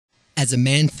As a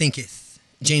Man Thinketh,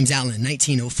 James Allen,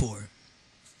 1904.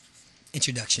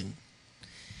 Introduction.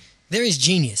 There is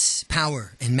genius,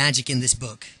 power, and magic in this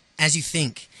book. As You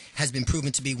Think has been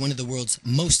proven to be one of the world's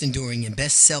most enduring and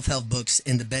best self-help books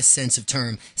in the best sense of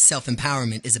term.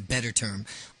 Self-empowerment is a better term,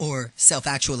 or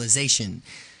self-actualization.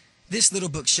 This little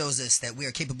book shows us that we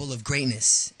are capable of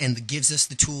greatness and gives us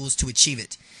the tools to achieve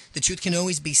it. The truth can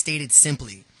always be stated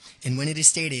simply, and when it is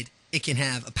stated, it can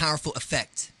have a powerful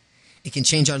effect. It can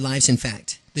change our lives, in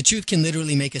fact. The truth can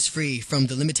literally make us free from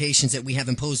the limitations that we have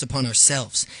imposed upon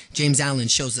ourselves. James Allen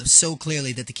shows us so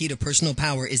clearly that the key to personal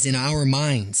power is in our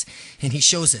minds, and he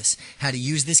shows us how to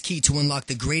use this key to unlock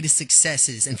the greatest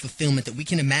successes and fulfillment that we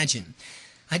can imagine.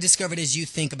 I discovered As You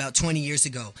Think about 20 years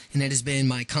ago, and it has been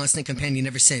my constant companion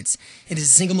ever since. It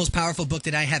is the single most powerful book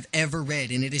that I have ever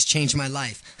read, and it has changed my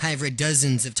life. I have read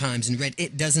dozens of times and read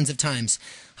it dozens of times.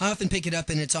 I often pick it up,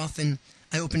 and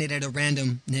I open it at a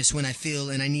randomness when I feel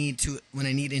and when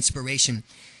I need inspiration.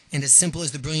 And as simple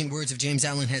as the brilliant words of James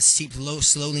Allen has seeped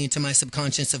slowly into my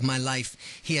subconscious of my life,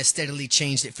 he has steadily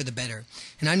changed it for the better.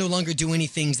 And I no longer do any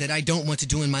things that I don't want to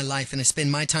do in my life, and I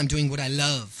spend my time doing what I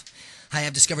love. I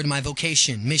have discovered my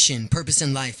vocation, mission, purpose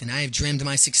in life, and I have dreamed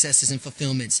my successes and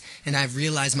fulfillments, and I have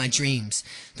realized my dreams.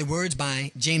 The words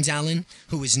by James Allen,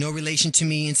 who is no relation to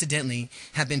me incidentally,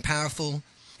 have been powerful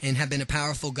and have been a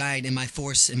powerful guide in my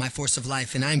force of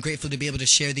life, and I am grateful to be able to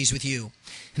share these with you.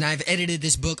 And I have edited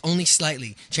this book only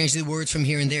slightly, changed the words from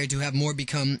here and there to have more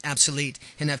become obsolete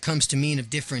and have comes to mean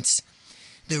of difference.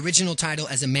 The original title,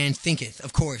 As a Man Thinketh,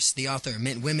 of course, the author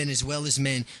meant women as well as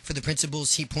men, for the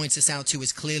principles he points us out to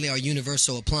is clearly are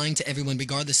universal, applying to everyone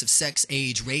regardless of sex,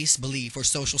 age, race, belief, or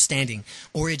social standing,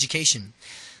 or education.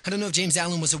 I don't know if James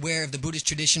Allen was aware of the Buddhist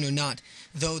tradition or not,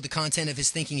 though the content of his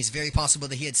thinking is very possible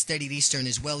that he had studied Eastern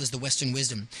as well as the Western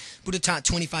wisdom. Buddha taught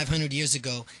 2,500 years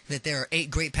ago that there are 8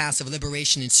 great paths of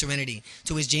liberation and serenity,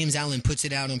 to which James Allen puts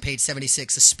it out on page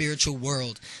 76, a spiritual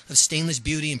world of stainless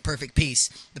beauty and perfect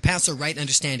peace. The paths are right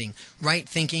understanding, right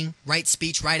thinking, right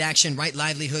speech, right action, right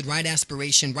livelihood, right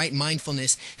aspiration, right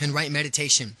mindfulness, and right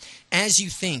meditation. As You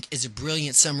Think is a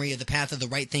brilliant summary of the path of the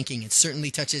right thinking. It certainly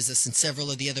touches us in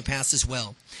several of the other paths as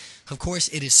well. Of course,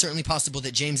 it is certainly possible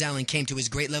that James Allen came to his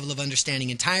great level of understanding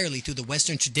entirely through the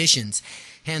Western traditions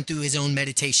and through his own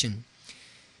meditation.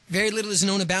 Very little is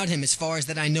known about him as far as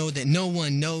that I know that no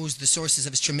one knows the sources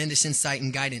of his tremendous insight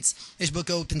and guidance. This book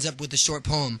opens up with a short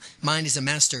poem, Mind is the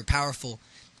master, powerful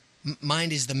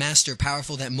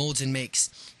that molds and makes.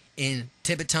 In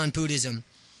Tibetan Buddhism,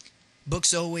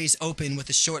 books always open with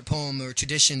a short poem or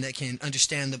tradition that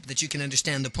you can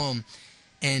understand the poem.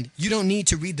 And you don't need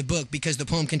to read the book because the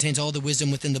poem contains all the wisdom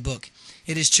within the book.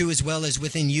 It is true as well as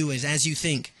within you as you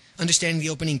think, understanding the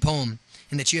opening poem,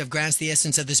 and that you have grasped the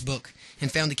essence of this book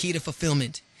and found the key to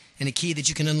fulfillment and a key that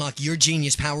you can unlock your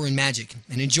genius, power, and magic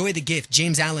and enjoy the gift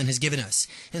James Allen has given us.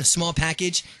 In a small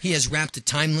package, he has wrapped a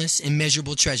timeless,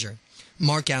 immeasurable treasure.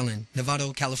 Mark Allen,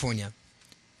 Novato, California.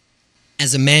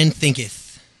 As a Man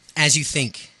Thinketh, As You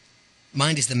Think.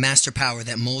 Mind is the master power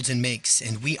that molds and makes,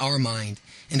 and we are mind.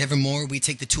 And evermore we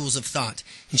take the tools of thought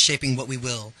in shaping what we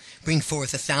will. Bring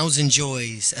forth 1,000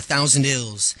 joys, 1,000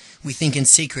 ills. We think in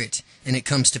secret, and it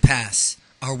comes to pass.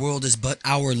 Our world is but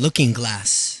our looking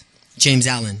glass. James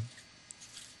Allen.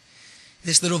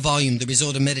 This little volume, the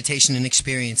result of meditation and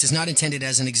experience, is not intended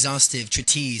as an exhaustive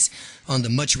treatise on the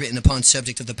much written upon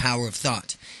subject of the power of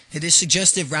thought. It is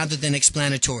suggestive rather than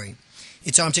explanatory.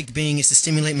 Its object being is to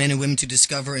stimulate men and women to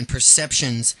discover in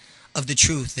perceptions of the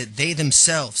truth that they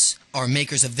themselves are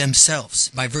makers of themselves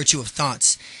by virtue of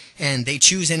thoughts, and they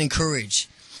choose and encourage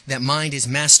that mind is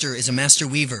a master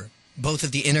weaver, both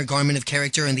of the inner garment of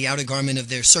character and the outer garment of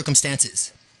their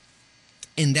circumstances,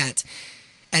 in that,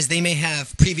 as they may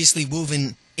have previously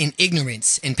woven in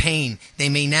ignorance and pain, they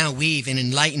may now weave in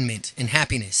enlightenment and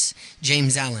happiness.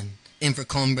 James Allen,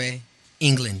 Invercombe,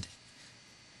 England.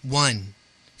 1.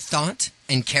 Thought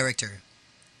and character.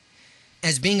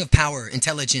 As being of power,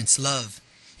 intelligence, love,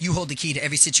 you hold the key to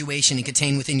every situation and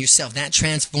contain within yourself that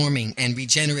transforming and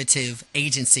regenerative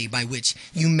agency by which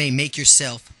you may make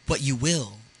yourself what you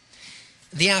will.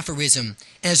 The aphorism,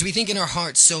 as we think in our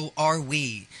hearts, so are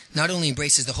we, not only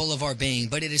embraces the whole of our being,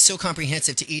 but it is so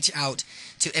comprehensive to each out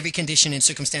to every condition and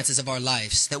circumstances of our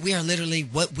lives that we are literally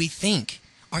what we think.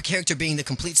 Our character being the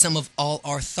complete sum of all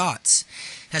our thoughts.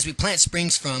 As we plant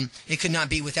springs from, it could not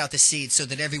be without the seeds, so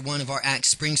that every one of our acts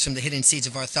springs from the hidden seeds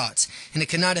of our thoughts. And it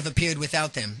could not have appeared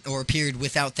without them,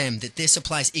 that this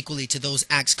applies equally to those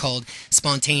acts called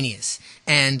spontaneous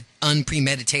and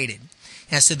unpremeditated,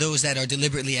 as to those that are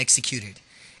deliberately executed.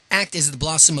 Act is the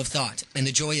blossom of thought, and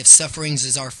the joy of sufferings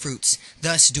is our fruits.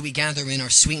 Thus do we gather in our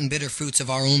sweet and bitter fruits of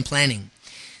our own planning.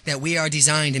 that we are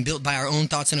designed and built by our own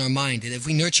thoughts in our mind, that if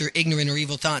we nurture ignorant or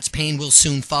evil thoughts, pain will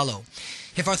soon follow.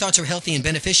 If our thoughts are healthy and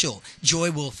beneficial,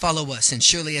 joy will follow us, and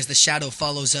surely as the shadow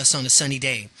follows us on a sunny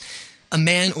day. A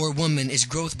man or woman is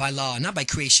growth by law, not by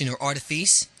creation or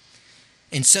artifice,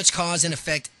 and such cause and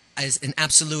effect as an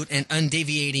absolute and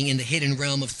undeviating in the hidden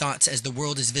realm of thoughts as the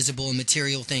world is visible in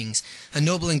material things. A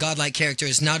noble and godlike character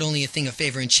is not only a thing of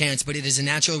favor and chance, but it is a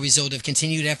natural result of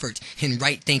continued effort in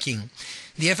right thinking.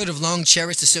 The effort of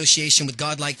long-cherished association with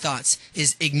godlike thoughts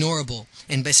is ignorable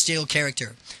and bestial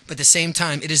character, but at the same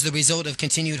time it is the result of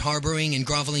continued harboring and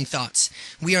groveling thoughts.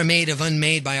 We are made of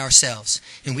unmade by ourselves,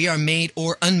 and we are made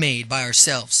or unmade by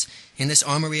ourselves. In this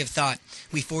armory of thought,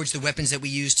 we forge the weapons that we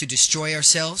use to destroy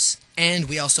ourselves, and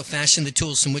we also fashion the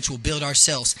tools from which we'll build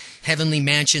ourselves heavenly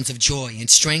mansions of joy and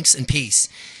strength and peace.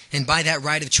 And by that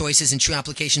right of choices and true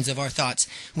applications of our thoughts,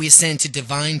 we ascend to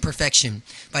divine perfection.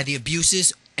 By the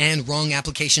abuses and wrong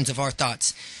applications of our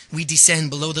thoughts, we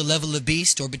descend below the level of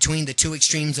beast or between the two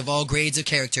extremes of all grades of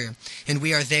character, and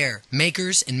we are there,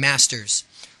 makers and masters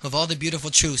of all the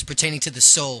beautiful truths pertaining to the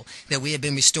soul, that we have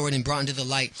been restored and brought into the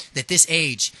light, that this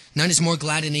age, none is more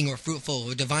gladdening or fruitful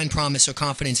or divine promise or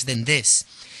confidence than this.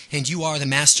 And you are the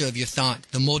master of your thought,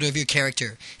 the molder of your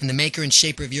character, and the maker and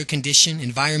shaper of your condition,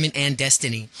 environment, and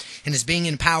destiny. And as being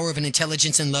in power of an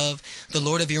intelligence and love, the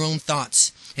Lord of your own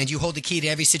thoughts, and you hold the key to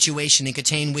every situation and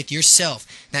contain with yourself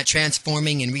that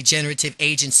transforming and regenerative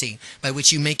agency by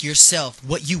which you make yourself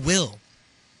what you will.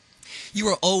 You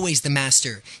are always the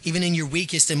master. Even in your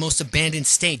weakest and most abandoned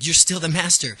state, you're still the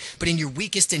master. But in your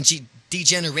weakest and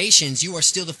degenerations, you are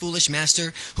still the foolish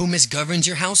master who misgoverns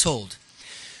your household.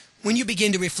 When you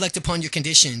begin to reflect upon your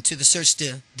condition, to the search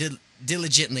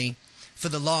diligently for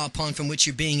the law upon from which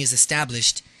your being is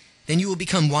established, then you will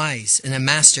become wise and a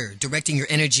master, directing your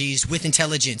energies with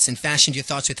intelligence and fashion your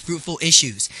thoughts with fruitful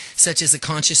issues, such as a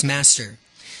conscious master.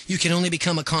 You can only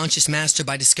become a conscious master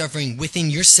by discovering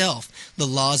within yourself the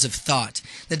laws of thought,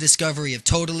 the discovery of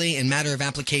totally and matter of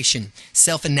application,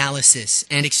 self-analysis,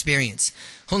 and experience,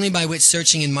 only by which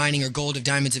searching and mining are gold of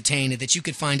diamonds obtained, and that you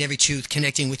could find every truth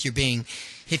connecting with your being.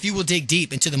 If you will dig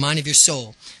deep into the mind of your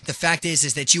soul, the fact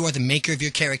is that you are the maker of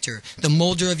your character, the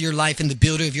molder of your life, and the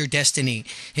builder of your destiny.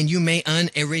 And you may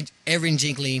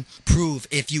unerringly prove,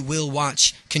 if you will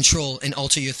watch, control, and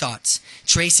alter your thoughts,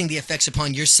 tracing the effects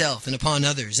upon yourself and upon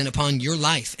others and upon your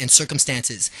life and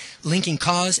circumstances, linking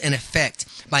cause and effect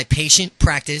by patient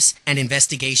practice and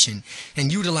investigation, and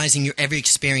utilizing your every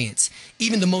experience,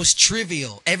 even the most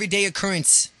trivial, everyday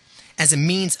occurrence, as a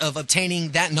means of obtaining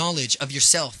that knowledge of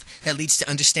yourself that leads to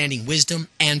understanding, wisdom,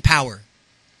 and power.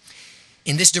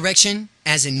 In this direction,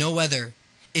 as in no other,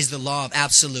 is the law of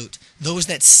absolute. Those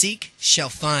that seek shall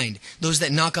find. Those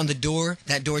that knock on the door,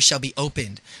 that door shall be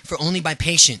opened. For only by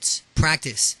patience,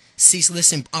 practice,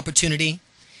 ceaseless opportunity,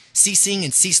 ceasing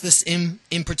and ceaseless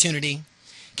importunity,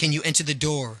 can you enter the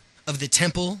door of the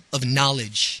temple of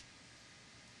knowledge.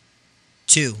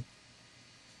 2.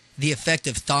 The effect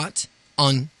of thought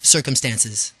on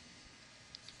circumstances.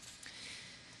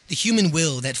 The human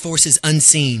will that forces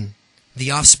unseen, the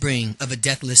offspring of a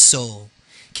deathless soul,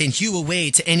 can hew a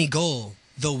way to any goal,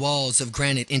 though walls of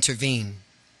granite intervene.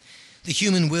 The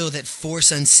human will that force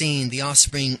unseen, the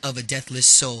offspring of a deathless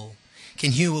soul,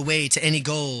 can hew a way to any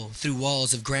goal, through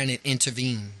walls of granite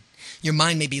intervene. Your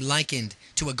mind may be likened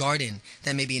to a garden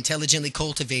that may be intelligently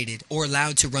cultivated or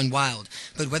allowed to run wild,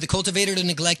 but whether cultivated or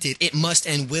neglected, it must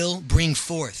and will bring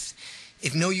forth.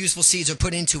 If no useful seeds are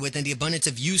put into it, then the abundance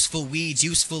of useful weeds,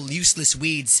 useless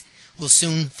weeds, will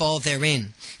soon fall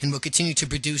therein, and will continue to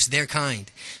produce their kind.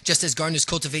 Just as gardeners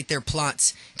cultivate their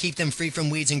plots, keep them free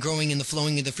from weeds and growing in the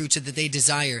flowing of the fruits that they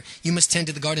desire, you must tend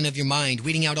to the garden of your mind,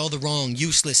 weeding out all the wrong,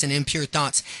 useless, and impure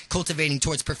thoughts, cultivating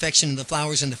towards perfection the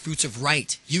flowers and the fruits of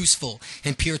right, useful,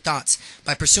 and pure thoughts.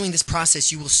 By pursuing this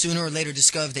process, you will sooner or later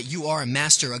discover that you are a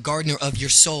master, a gardener of your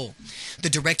soul, the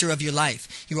director of your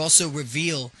life. You also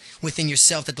reveal within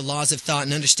yourself that the laws of thought,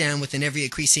 and understand within every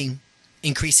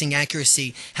increasing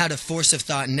accuracy how the force of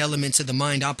thought and elements of the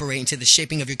mind operate into the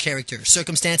shaping of your character,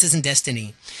 circumstances, and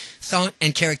destiny. Thought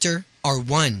and character are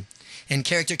one, and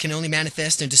character can only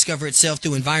manifest and discover itself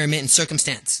through environment and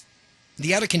circumstance.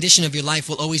 The outer condition of your life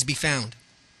will always be found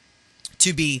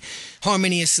to be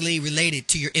harmoniously related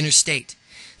to your inner state.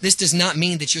 This does not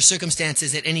mean that your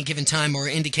circumstances at any given time are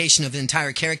an indication of the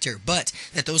entire character, but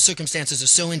that those circumstances are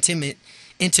so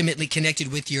intimately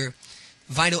connected with your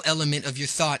vital element of your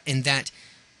thought, and that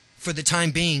for the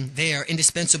time being they are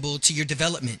indispensable to your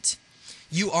development.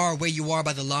 You are where you are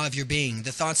by the law of your being.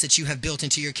 The thoughts that you have built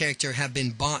into your character have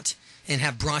been bought and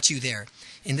have brought you there.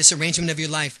 In this arrangement of your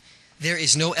life, there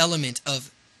is no element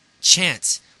of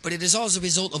chance but it is also a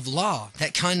result of law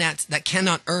that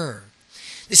cannot err.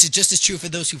 This is just as true for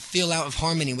those who feel out of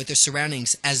harmony with their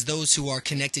surroundings as those who are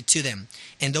connected to them,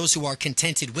 and those who are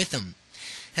contented with them.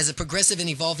 As a progressive and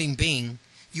evolving being,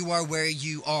 you are where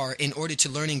you are in order to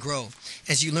learn and grow.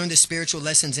 As you learn the spiritual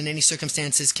lessons in any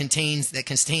circumstances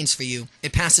contains for you,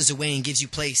 it passes away and gives you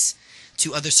place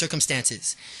to other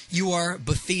circumstances. You are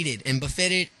buffeted and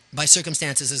buffeted by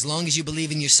circumstances as long as you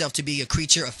believe in yourself to be a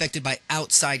creature affected by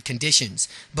outside conditions.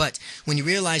 But when you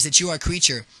realize that you are a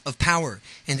creature of power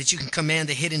and that you can command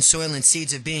the hidden soil and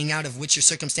seeds of being out of which your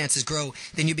circumstances grow,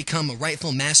 then you become a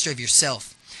rightful master of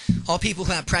yourself. All people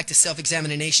who have practiced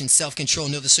self-examination, self-control,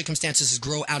 know the circumstances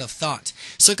grow out of thought.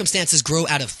 Circumstances grow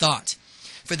out of thought.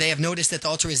 For they have noticed that the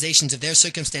alterations of their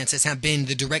circumstances have been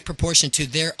the direct proportion to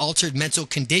their altered mental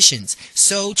conditions.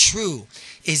 So true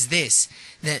is this,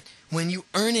 that when you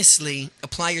earnestly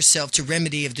apply yourself to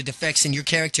remedy of the defects in your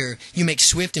character, you make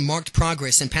swift and marked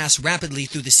progress and pass rapidly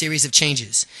through the series of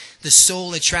changes. The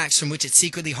soul attracts from which it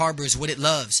secretly harbors what it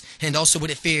loves and also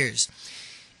what it fears.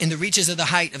 In the reaches of the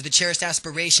height of the cherished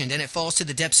aspiration, then it falls to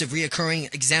the depths of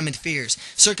reoccurring examined fears.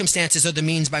 Circumstances are the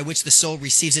means by which the soul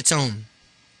receives its own.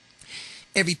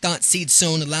 Every thought seed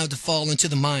sown allowed to fall into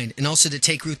the mind and also to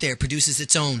take root there produces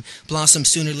its own, blossoms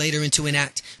sooner or later into an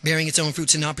act, bearing its own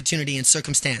fruits in opportunity and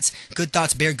circumstance. Good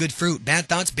thoughts bear good fruit. Bad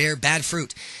thoughts bear bad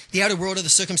fruit. The outer world of the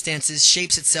circumstances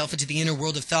shapes itself into the inner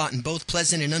world of thought, and both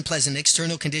pleasant and unpleasant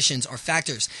external conditions are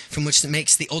factors from which it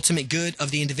makes the ultimate good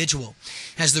of the individual.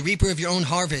 As the reaper of your own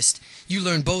harvest, you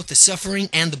learn both the suffering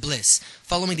and the bliss.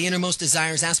 Following the innermost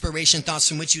desires, aspiration, thoughts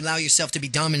from which you allow yourself to be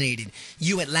dominated,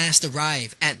 you at last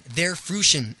arrive at their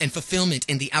fruition and fulfillment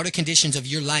in the outer conditions of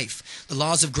your life. The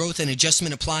laws of growth and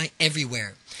adjustment apply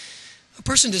everywhere. A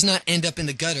person does not end up in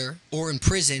the gutter or in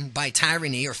prison by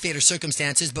tyranny or fate or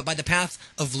circumstances, but by the path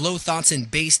of low thoughts and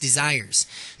base desires.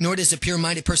 Nor does a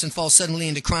pure-minded person fall suddenly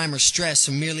into crime or stress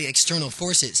from merely external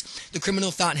forces. The criminal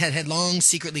thought had long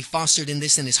secretly fostered in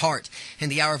his heart,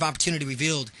 and the hour of opportunity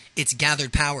revealed its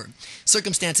gathered power.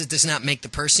 Circumstances does not make the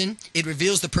person. It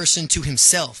reveals the person to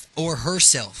himself or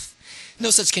herself. No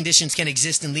such conditions can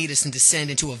exist and lead us and descend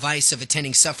into a vice of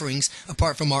attending sufferings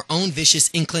apart from our own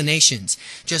vicious inclinations,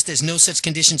 just as no such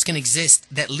conditions can exist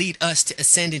that lead us to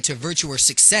ascend into virtue or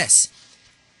success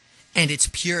and its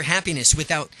pure happiness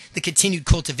without the continued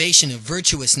cultivation of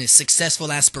virtuousness,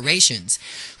 successful aspirations.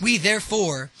 We,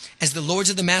 therefore, as the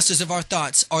lords of the masters of our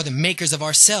thoughts, are the makers of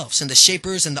ourselves and the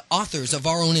shapers and the authors of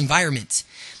our own environment.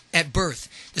 At birth,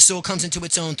 the soul comes into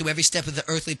its own through every step of the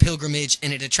earthly pilgrimage,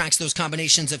 and it attracts those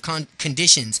combinations of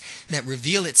conditions that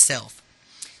reveal itself.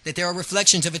 That there are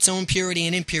reflections of its own purity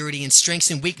and impurity and strengths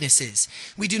and weaknesses.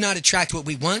 We do not attract what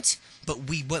we want, but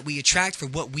what we attract for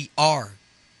what we are.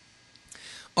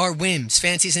 Our whims,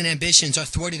 fancies, and ambitions are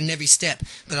thwarted in every step,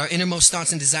 but our innermost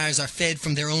thoughts and desires are fed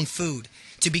from their own food.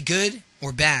 To be good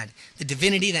or bad, the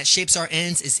divinity that shapes our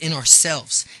ends is in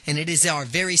ourselves, and it is our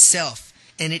very self.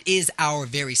 And it is our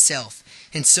very self.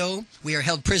 And so, we are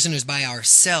held prisoners by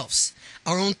ourselves.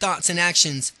 Our own thoughts and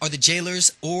actions are the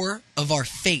jailers of our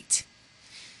fate.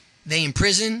 They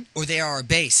imprison or they are our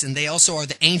base, and they also are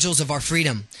the angels of our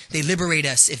freedom. They liberate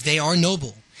us if they are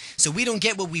noble. So we don't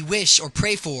get what we wish or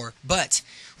pray for, but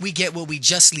we get what we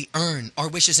justly earn. Our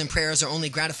wishes and prayers are only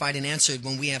gratified and answered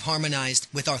when we have harmonized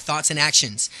with our thoughts and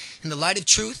actions. In the light of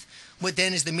truth, what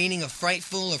then is the meaning of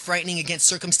frightful or frightening against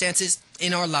circumstances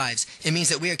in our lives? It means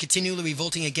that we are continually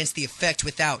revolting against the effect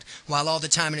without, while all the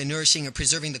time nourishing or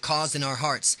preserving the cause in our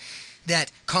hearts.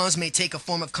 That cause may take a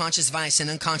form of conscious vice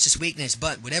and unconscious weakness,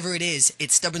 but whatever it is,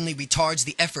 it stubbornly retards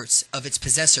the efforts of its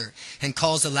possessor and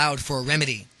calls aloud for a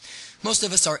remedy. Most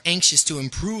of us are anxious to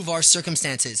improve our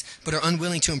circumstances, but are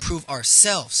unwilling to improve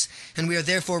ourselves, and we are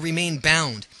therefore remain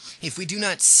bound. If we do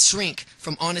not shrink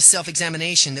from honest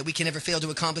self-examination, that we can never fail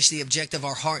to accomplish the object of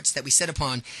our hearts that we set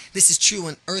upon. This is true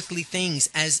in earthly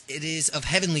things as it is of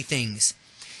heavenly things.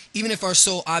 Even if our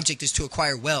sole object is to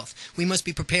acquire wealth, we must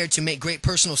be prepared to make great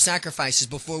personal sacrifices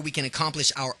before we can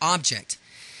accomplish our object.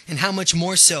 And how much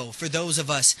more so for those of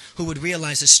us who would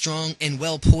realize a strong and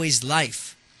well-poised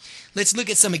life. Let's look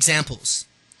at some examples.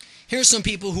 Here are some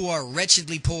people who are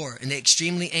wretchedly poor and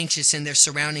extremely anxious in their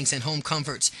surroundings and home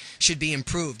comforts should be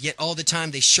improved, yet all the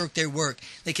time they shirk their work.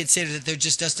 They consider that they're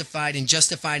just justified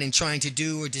in trying to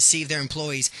do or deceive their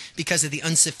employees because of the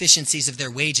insufficiencies of their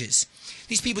wages.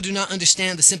 These people do not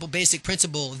understand the simple basic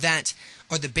principle that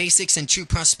are the basics and true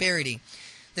prosperity,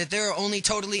 that they are only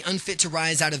totally unfit to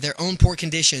rise out of their own poor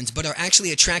conditions, but are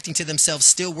actually attracting to themselves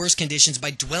still worse conditions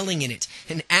by dwelling in it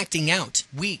and acting out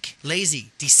weak,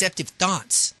 lazy, deceptive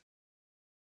thoughts.